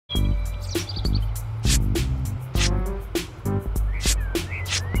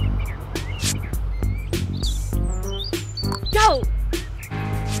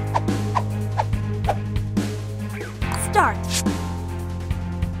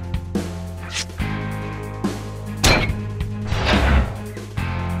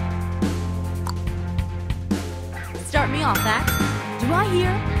me off that. Do I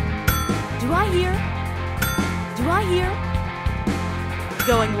hear? Do I hear? Do I hear?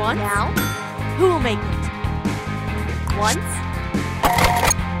 Going once. Now, who will make it? Once.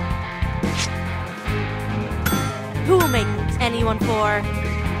 Who will make it? Anyone for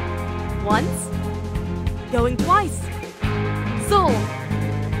once? Going twice. Sold.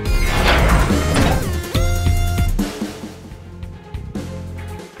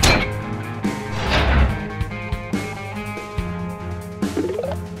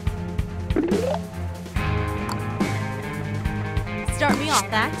 Start me off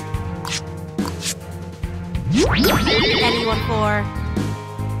that. Anyone for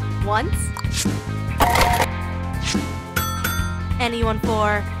once? Anyone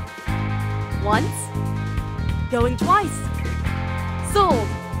for once? Going twice. Sold.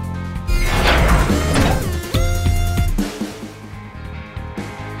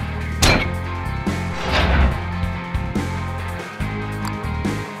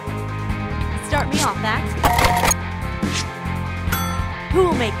 Start me off that. Who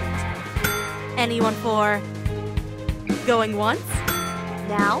will make it? Anyone for going once?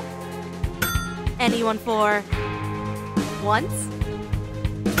 Now? Anyone for once?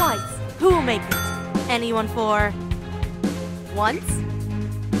 Twice. Who will make it? Anyone for once?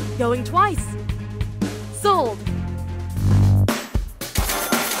 Going twice. Sold.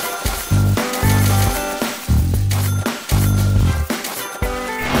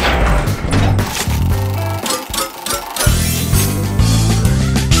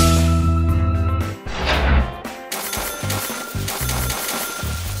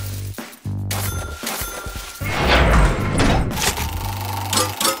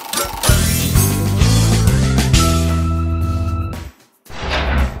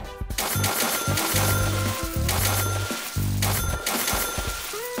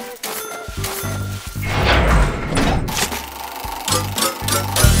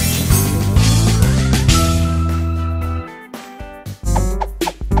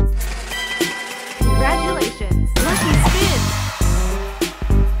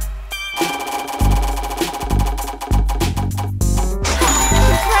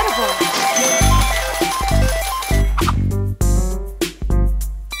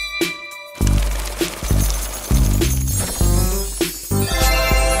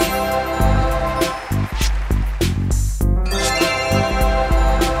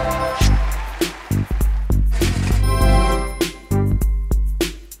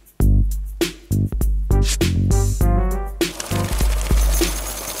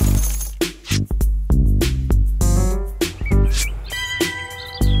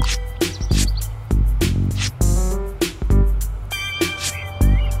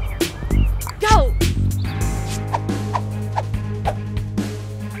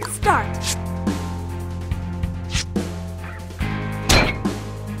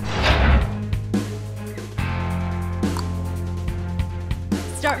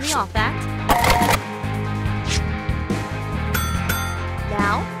 Start me off that.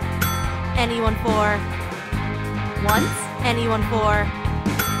 Now, anyone for once? Anyone for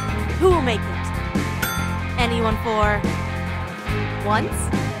who will make it? Anyone for once?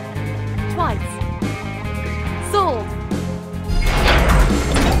 Twice. Sold.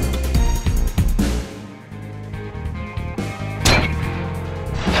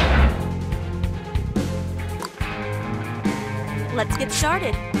 Let's get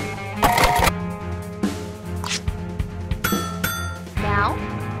started. Now,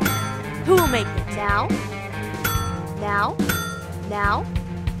 who will make it? Now, now, now,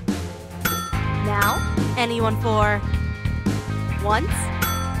 now. Anyone for once?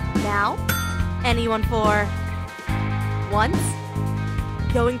 Now, anyone for once?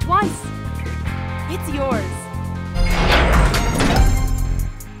 Going twice. It's yours.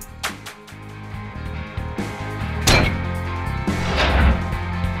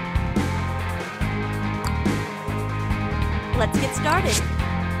 Let's get started.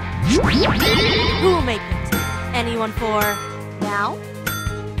 Who will make it? Anyone for now?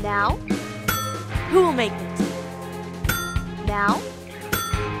 Now? Who will make it? Now?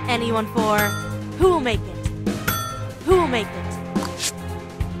 Anyone for who will make it? Who will make it?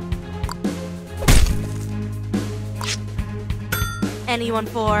 Anyone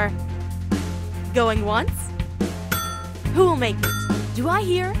for going once? Who will make it? Do I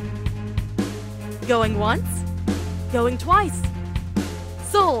hear? Going once? Going twice.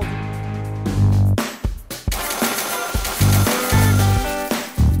 Sold.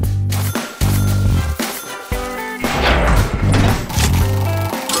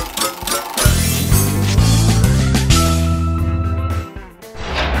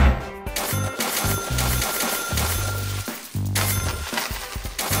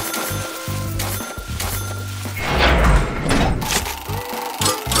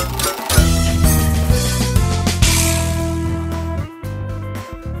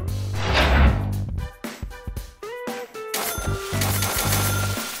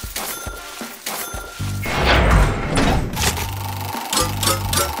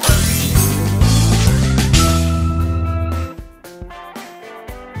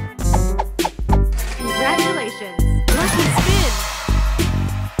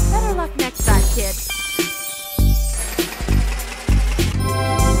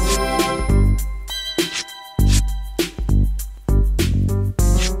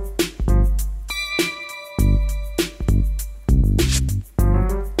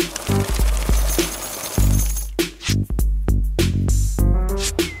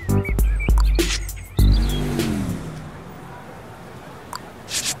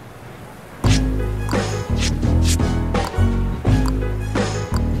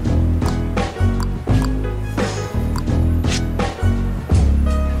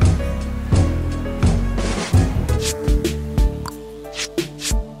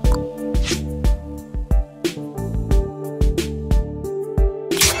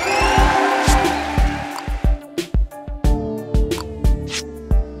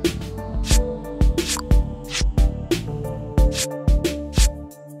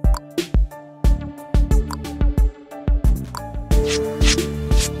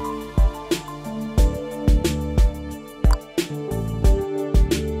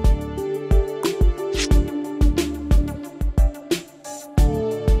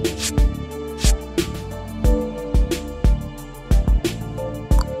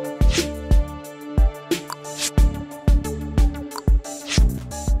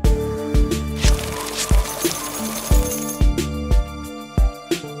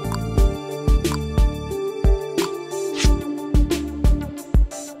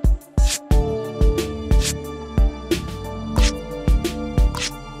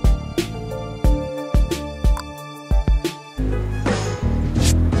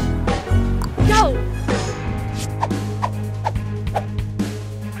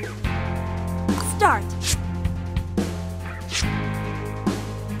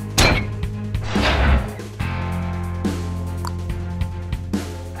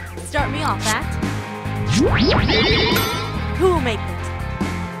 Start me off at. Who will make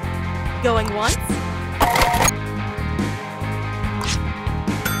it? Going once?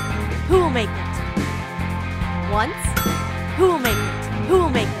 Who will make it? Once? Who will make it? Who will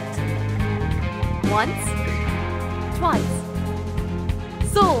make it? Once? Twice?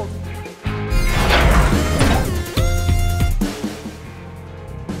 Sold!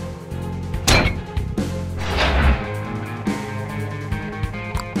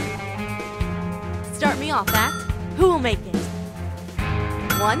 Start me off at. Who will make it?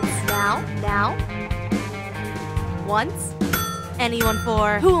 Once? Now? Once? Anyone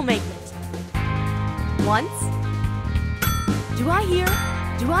for who will make it? Once? Do I hear?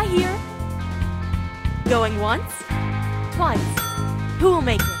 Do I hear? Going once? Twice? Who will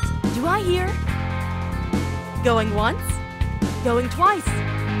make it? Do I hear? Going once? Going twice?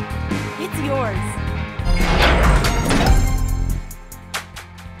 It's yours.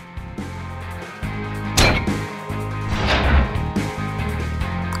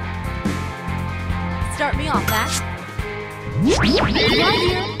 Start me off at. Do I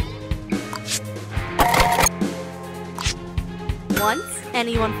hear? Once?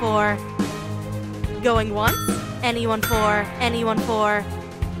 Anyone for? Going once? Anyone for? Anyone for?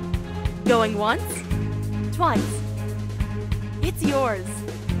 Going once? Twice? It's yours.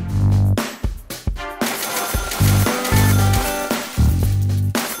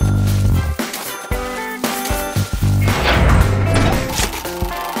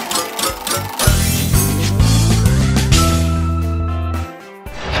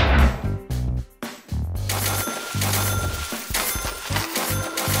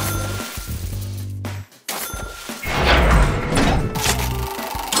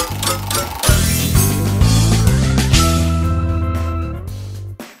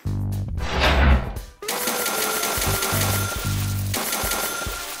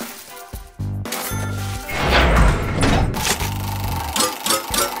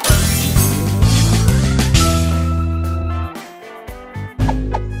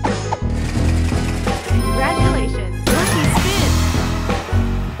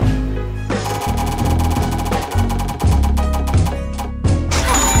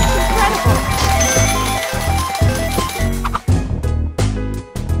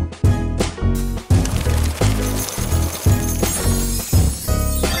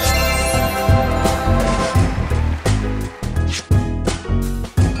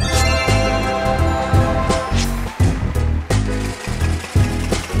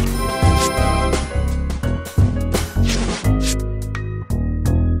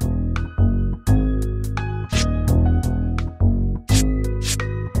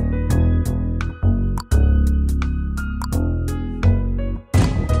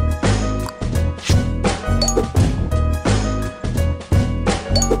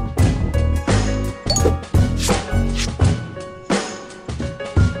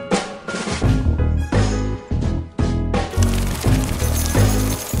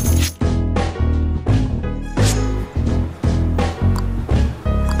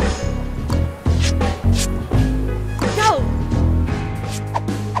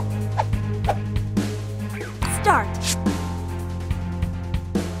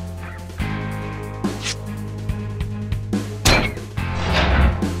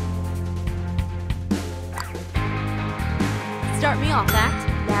 Start me off at.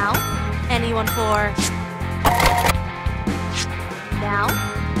 Now? Anyone for? Now?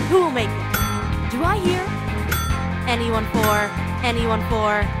 Who will make it? Do I hear? Anyone for? Anyone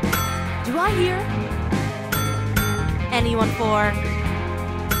for? Do I hear? Anyone for?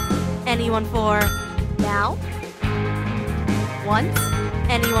 Anyone for? Now? Once?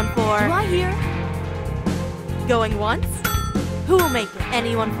 Anyone for? Do I hear? Going once? Who will make it?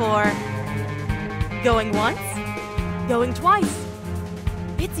 Anyone for? Going once? Going twice?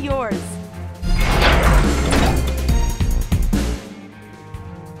 It's yours.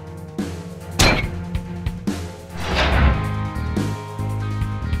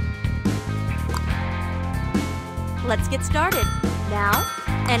 Let's get started. Now,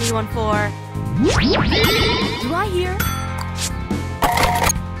 anyone for? Do I hear?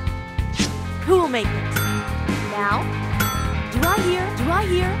 Who will make it? Now? Do I hear? Do I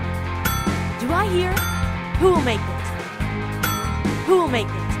hear? Do I hear? Who will make it? Who will make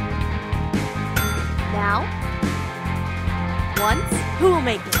it? Now? Once? Who will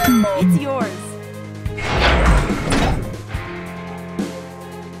make it? It's yours.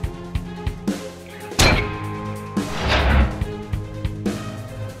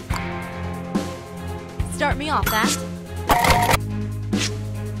 Start me off at.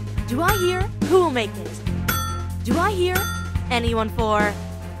 Do I hear? Who will make it? Do I hear? Anyone for?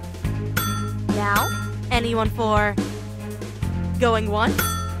 Now, anyone for going once?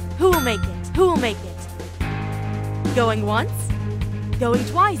 Who will make it? Who will make it? Going once? Going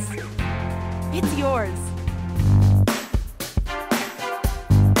twice? It's yours.